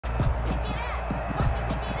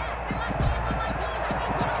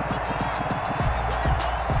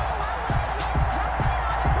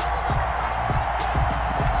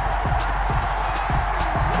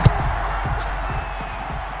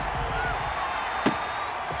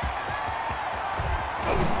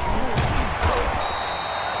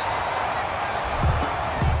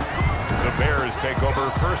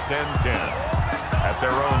over first and 10 at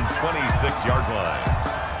their own 26-yard line.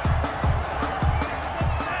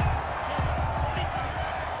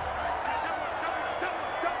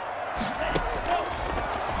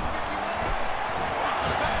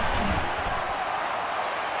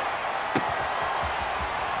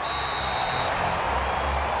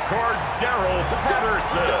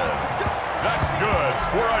 That's good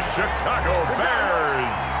for a Chicago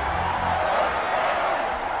Bears.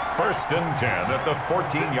 First and 10 at the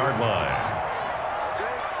 14-yard line.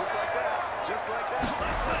 Just like that. Just like that.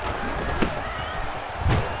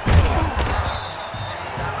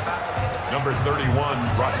 Number 31,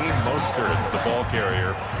 Raheem Mostert, the ball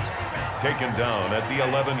carrier, taken down at the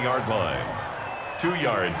 11-yard line. 2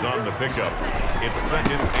 yards on the pickup. It's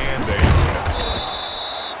second and 8.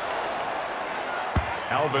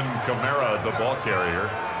 Alvin Kamara, the ball carrier.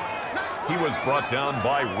 He was brought down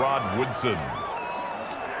by Rod Woodson.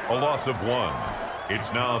 A loss of 1.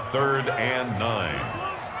 It's now third and 9.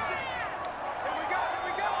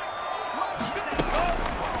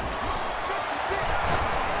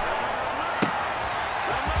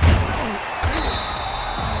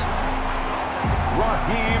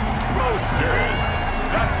 Raheem Mostert.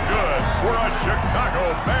 That's good for a Chicago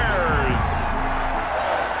Bears.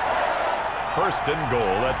 First and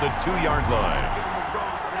goal at the 2-yard line.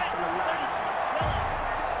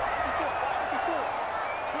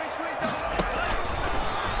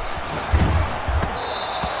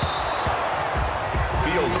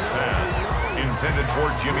 Fields pass intended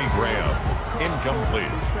for Jimmy Graham.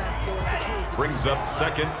 Incomplete. Brings up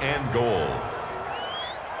second and goal.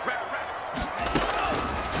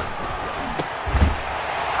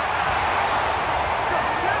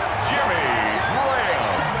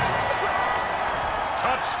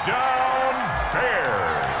 Touchdown,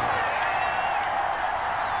 Bears!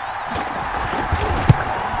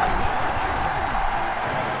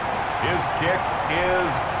 His kick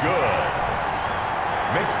is good.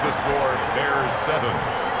 Makes the score Bears 7,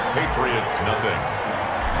 Patriots nothing.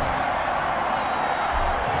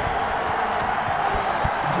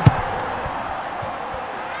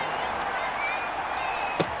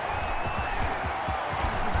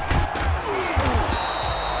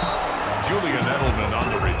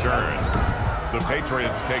 The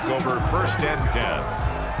Patriots take over first and 10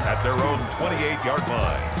 at their own 28-yard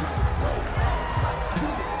line.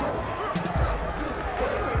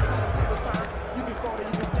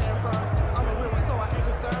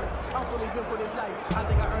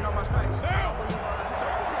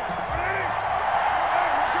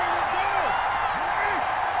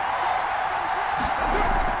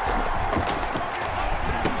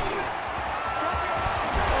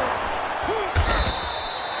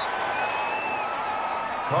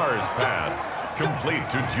 Carr's pass, complete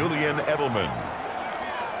to Julian Edelman.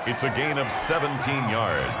 It's a gain of 17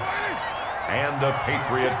 yards. And a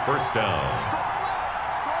Patriot first down.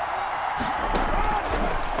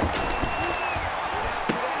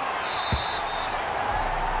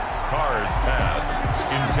 Carr's pass,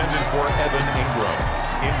 intended for Evan Ingram.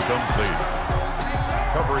 Incomplete.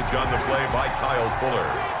 Coverage on the play by Kyle Fuller.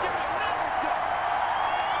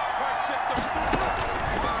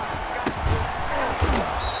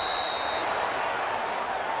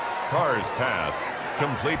 Carr's pass,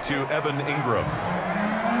 complete to Evan Ingram.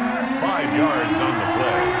 5 yards on the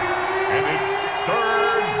play, and it's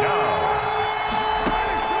third down.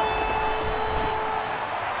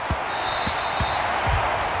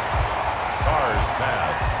 Carr's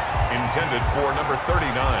pass, intended for number 39,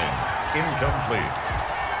 incomplete.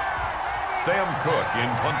 Sam Cook in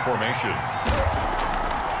punt formation.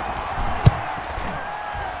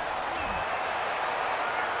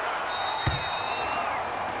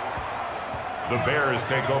 The Bears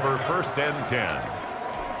take over first and 10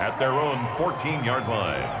 at their own 14-yard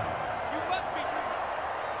line.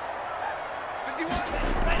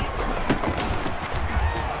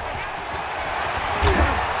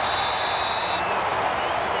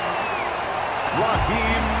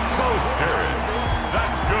 Raheem Mostert.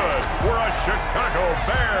 That's good for a Chicago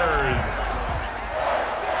Bears.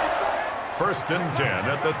 First and 10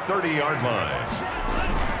 at the 30-yard line.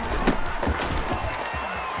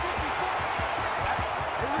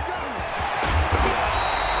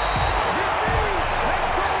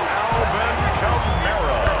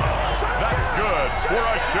 For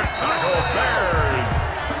a Chicago Bears.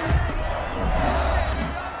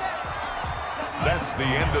 That's the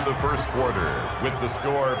end of the first quarter with the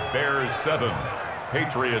score Bears 7,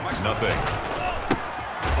 Patriots nothing.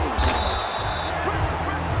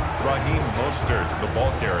 Raheem Mostert, the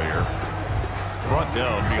ball carrier, brought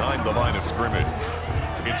down behind the line of scrimmage.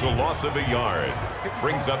 It's a loss of a yard.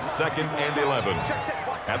 Brings up 2nd and 11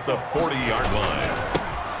 at the 40-yard line.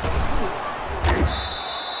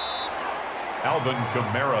 Alvin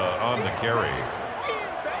Kamara on the carry.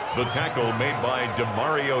 The tackle made by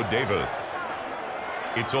Demario Davis.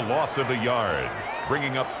 It's a loss of a yard,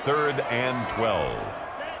 bringing up 3rd and 12.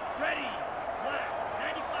 Ready.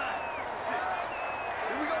 95. 6.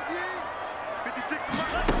 Here we go, again. 56.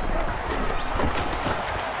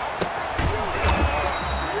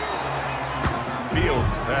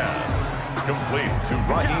 Fields pass, complete to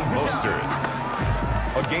Raheem Mostert.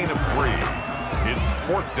 A gain of 3. It's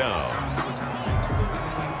 4th down.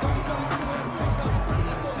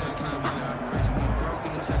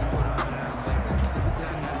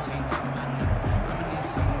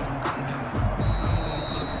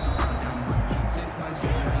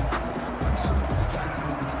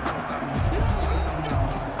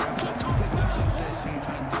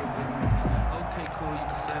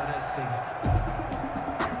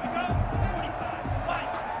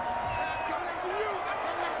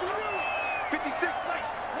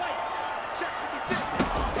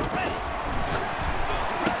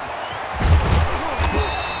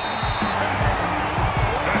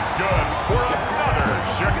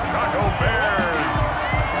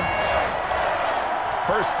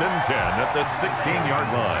 First and 10 at the 16-yard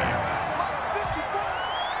line.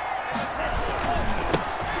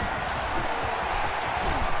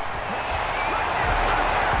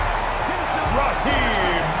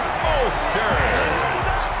 Raheem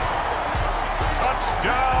Mostert.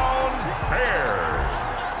 Touchdown, Bears.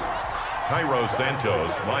 Cairo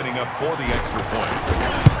Santos lining up for the extra point.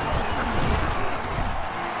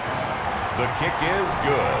 The kick is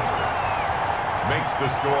good. Makes the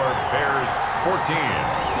score Bears 14,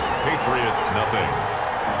 Patriots nothing.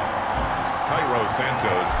 Cairo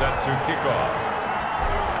Santos set to kick off.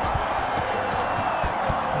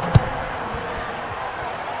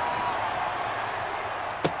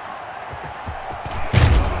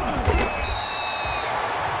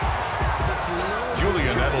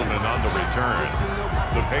 Julian Edelman on the return.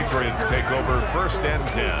 The Patriots take over 1st and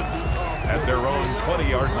 10 at their own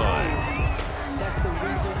 20-yard line. That's the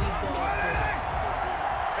reason we bought.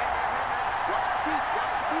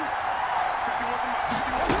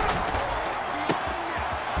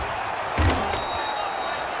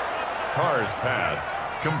 Carr's pass,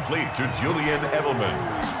 complete to Julian Edelman.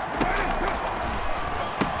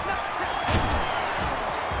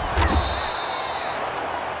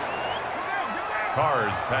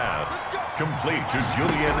 Carr's pass, complete to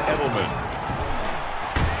Julian Edelman.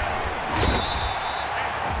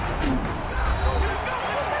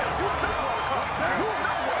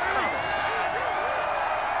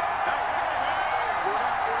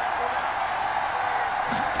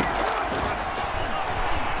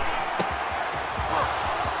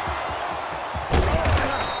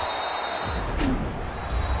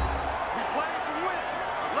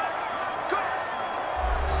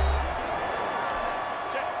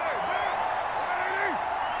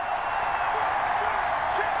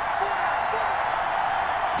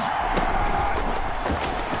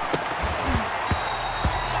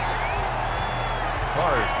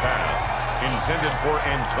 Intended for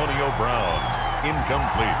Antonio Brown.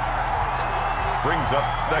 Incomplete. Brings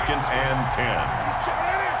up 2nd and 10.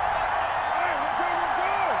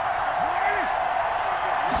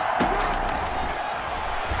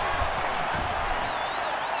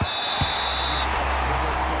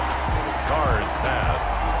 Carr's pass.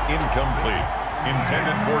 Incomplete.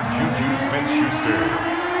 Intended for Juju Smith-Schuster.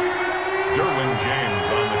 Derwin James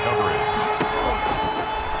on the coverage.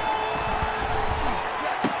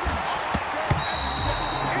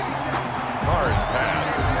 Carr's pass,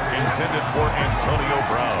 intended for Antonio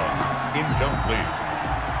Brown, incomplete.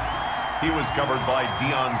 He was covered by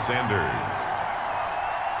Deion Sanders.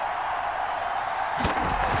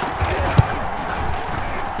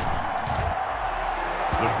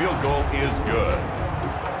 The field goal is good.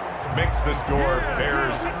 Makes the score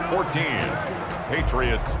Bears 14,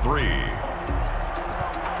 Patriots 3.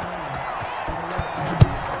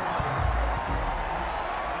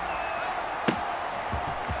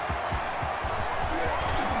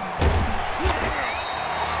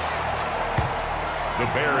 The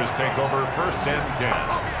Bears take over 1st and 10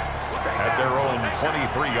 at their own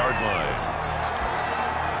 23-yard line.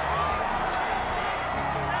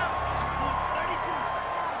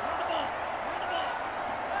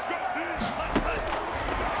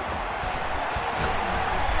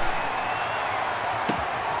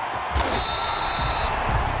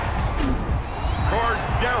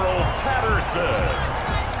 Cordero Patterson.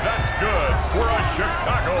 That's good for a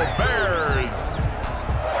Chicago Bears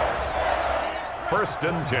First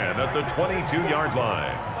and 10 at the 22-yard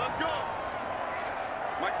line. Let's go.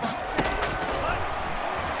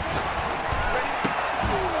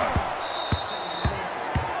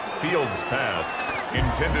 Fields pass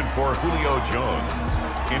intended for Julio Jones.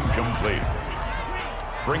 Incomplete.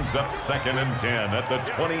 Brings up second and 10 at the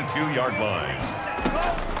 22-yard line.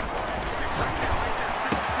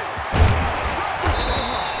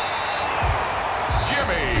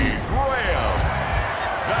 Jimmy Graham.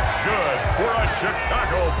 That's good for a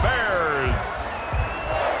Chicago Bears.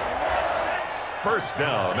 First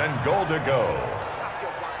down and goal to go.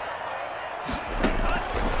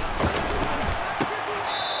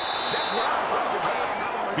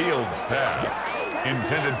 Fields pass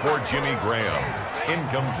intended for Jimmy Graham.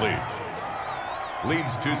 Incomplete.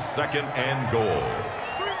 Leads to second and goal.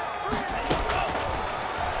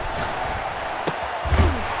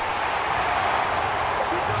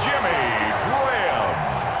 Jimmy Graham.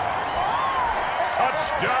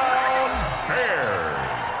 Touchdown Bears.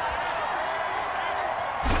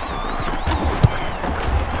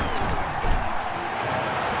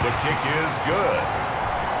 The kick is good.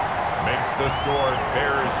 Makes the score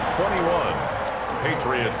Bears 21,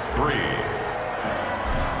 Patriots 3.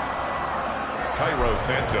 Cairo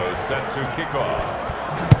Santos set to kick off.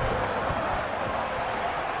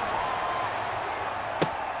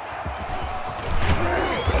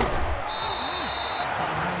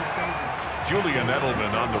 Julian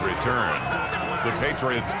Edelman on the return. The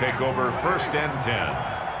Patriots take over first and 10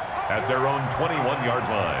 at their own 21-yard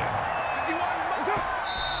line.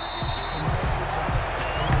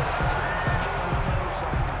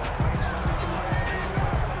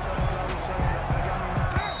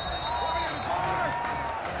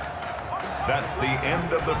 That's the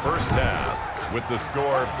end of the first half with the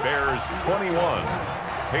score Bears 21,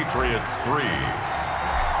 Patriots 3.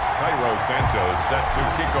 Cairo Santos set to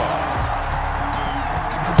kick off.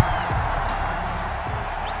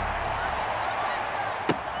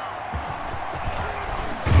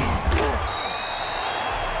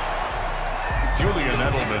 Julian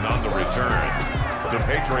Edelman on the return. The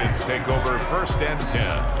Patriots take over first and 10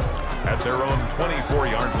 at their own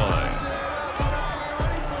 24-yard line.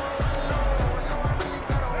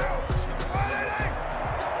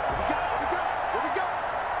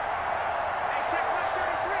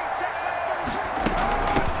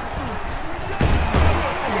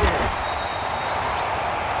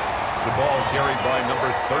 Carried by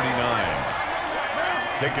number 39.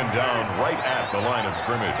 Taken down right at the line of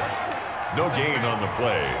scrimmage. No gain on the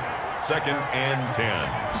play. Second and 10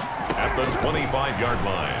 at the 25-yard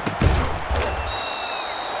line.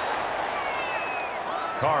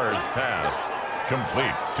 Carr's pass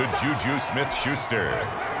complete to Juju Smith-Schuster.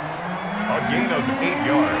 A gain of 8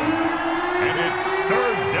 yards, and it's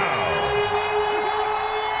third down.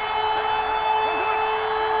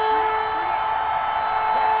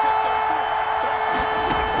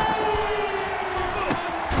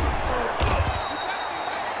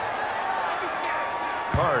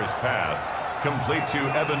 Pass complete to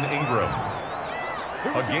Evan Ingram.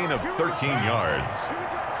 A gain of 13 yards.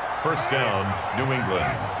 First down, New England.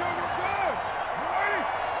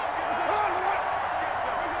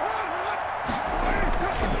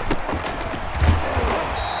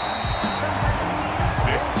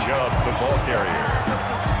 Nick Chubb, the ball carrier.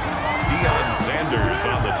 Deion Sanders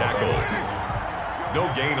on the tackle. No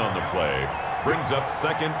gain on the play. Brings up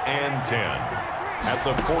second and 10 at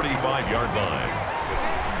the 45-yard line.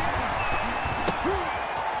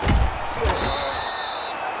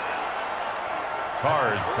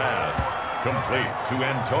 Carr's pass complete to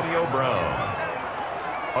Antonio Brown.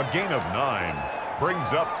 A gain of 9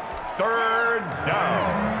 brings up third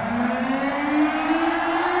down.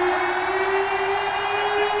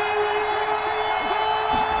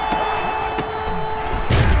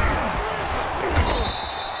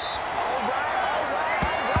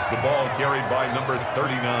 The ball carried by number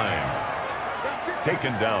 39.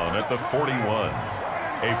 Taken down at the 41.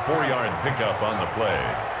 A 4-yard pickup on the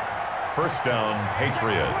play. First down,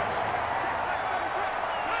 Patriots.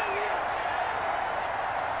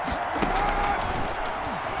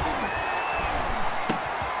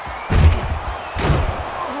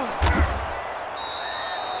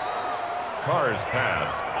 Carr's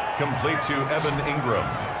pass complete to Evan Ingram.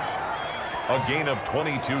 A gain of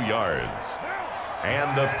 22 yards.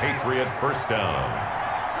 And a Patriot first down.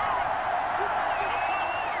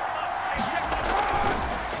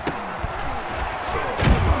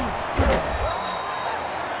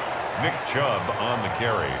 Nick Chubb on the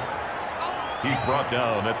carry. He's brought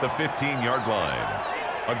down at the 15-yard line.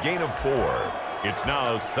 A gain of 4. It's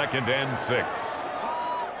now second and 6.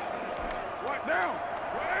 Right down.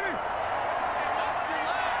 Ready?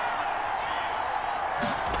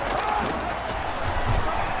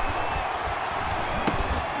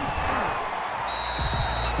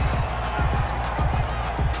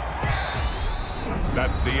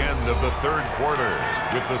 That's the end of the third quarter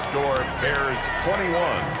with the score Bears 21,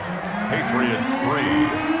 Patriots 3.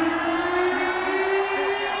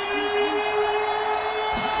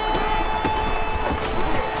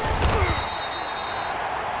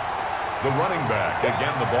 The running back,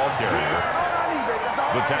 again the ball carrier.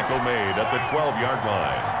 The tackle made at the 12-yard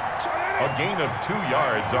line. A gain of 2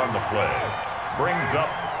 yards on the play. Brings up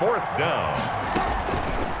 4th down.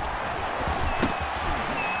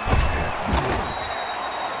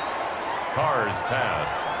 Carr's pass,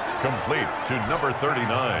 complete to number 39.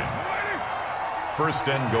 1st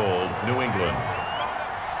and goal, New England.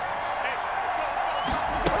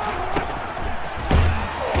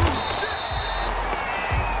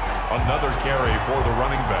 Another carry for the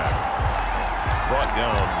running back. Brought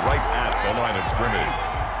down right at the line of scrimmage.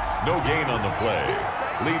 No gain on the play.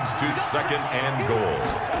 Leads to 2nd and goal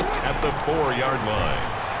at the 4-yard line.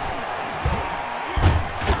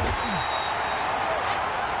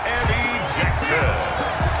 And ejected.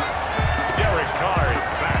 Derek Carr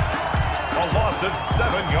sacked. A loss of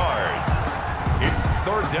 7 yards. It's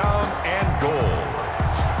 3rd down and goal.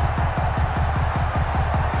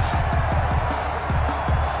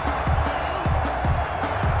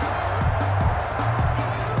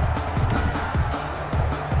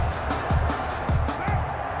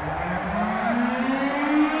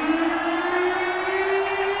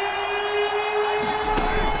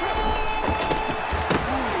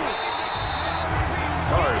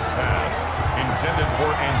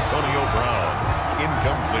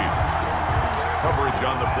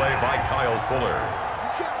 On the play by Kyle Fuller.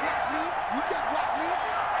 You can't block me. You can't block me.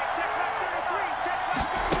 Check back 33. Check back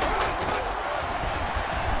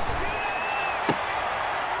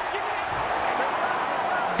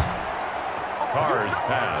 33. Carr's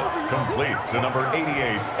pass complete to number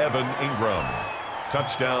 88, Evan Ingram.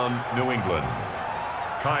 Touchdown, New England.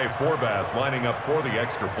 Kai Forbath lining up for the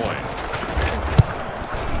extra point.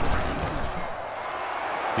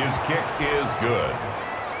 His kick is good.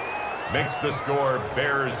 Makes the score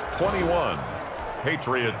Bears 21,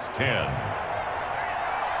 Patriots 10.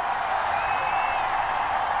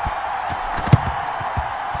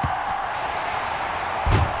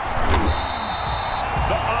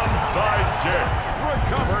 The onside kick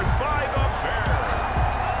recovered by the Bears.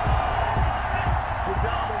 Good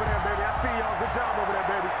job over there, baby. I see y'all. Good job over there,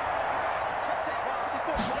 baby.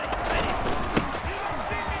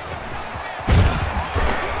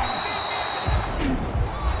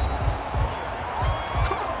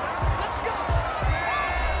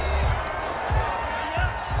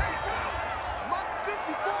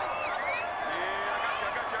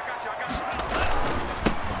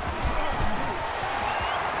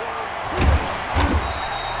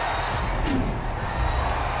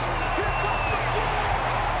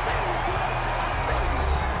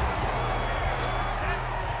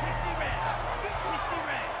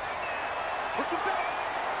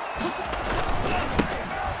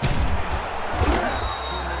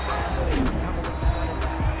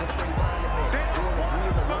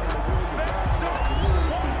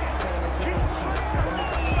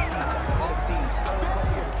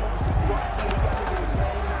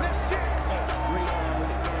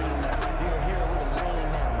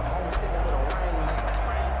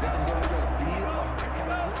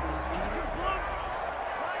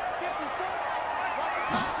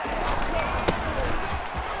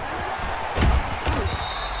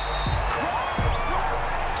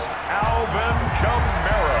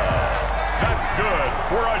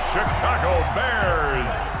 Chicago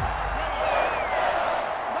Bears.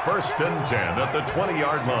 1st and 10 at the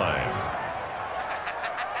 20-yard line.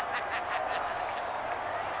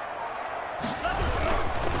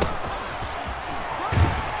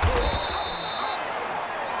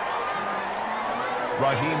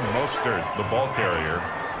 Raheem Mostert, the ball carrier.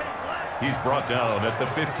 He's brought down at the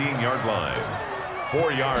 15-yard line.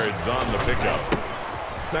 4 yards on the pickup.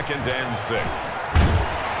 2nd and 6.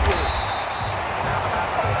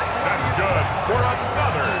 Good for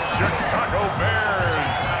another Chicago Bears.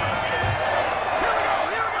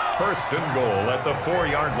 1st and goal at the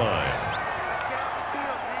 4-yard line. Let's get off the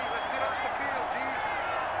field, D. Let's get off the field, D.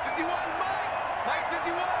 51, Mike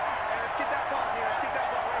 51. Hey, let's get that ball here. Let's get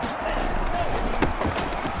that ball.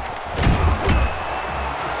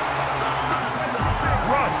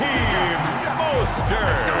 Raheem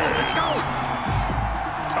Mostert. Let's go.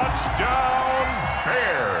 Touchdown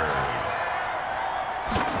Bears.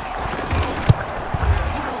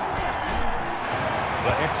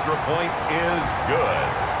 The extra point is good.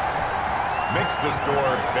 Makes the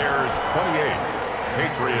score Bears 28,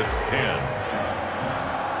 Patriots 10.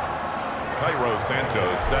 Cairo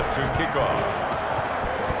Santos set to kick off.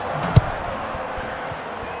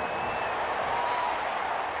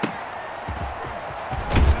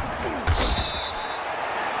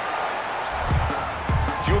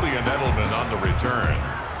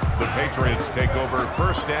 Patriots take over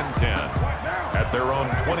 1st and 10 at their own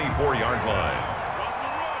 24-yard line. Watch the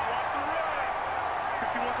run. Watch the run.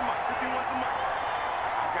 51 to Mike. 51 to Mike.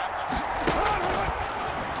 Got you.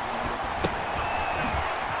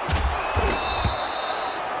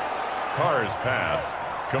 Carr's pass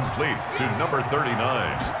complete to number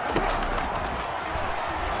 39.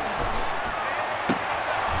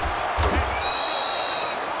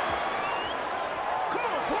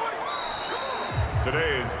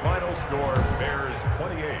 Today's final score, Bears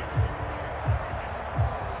 28,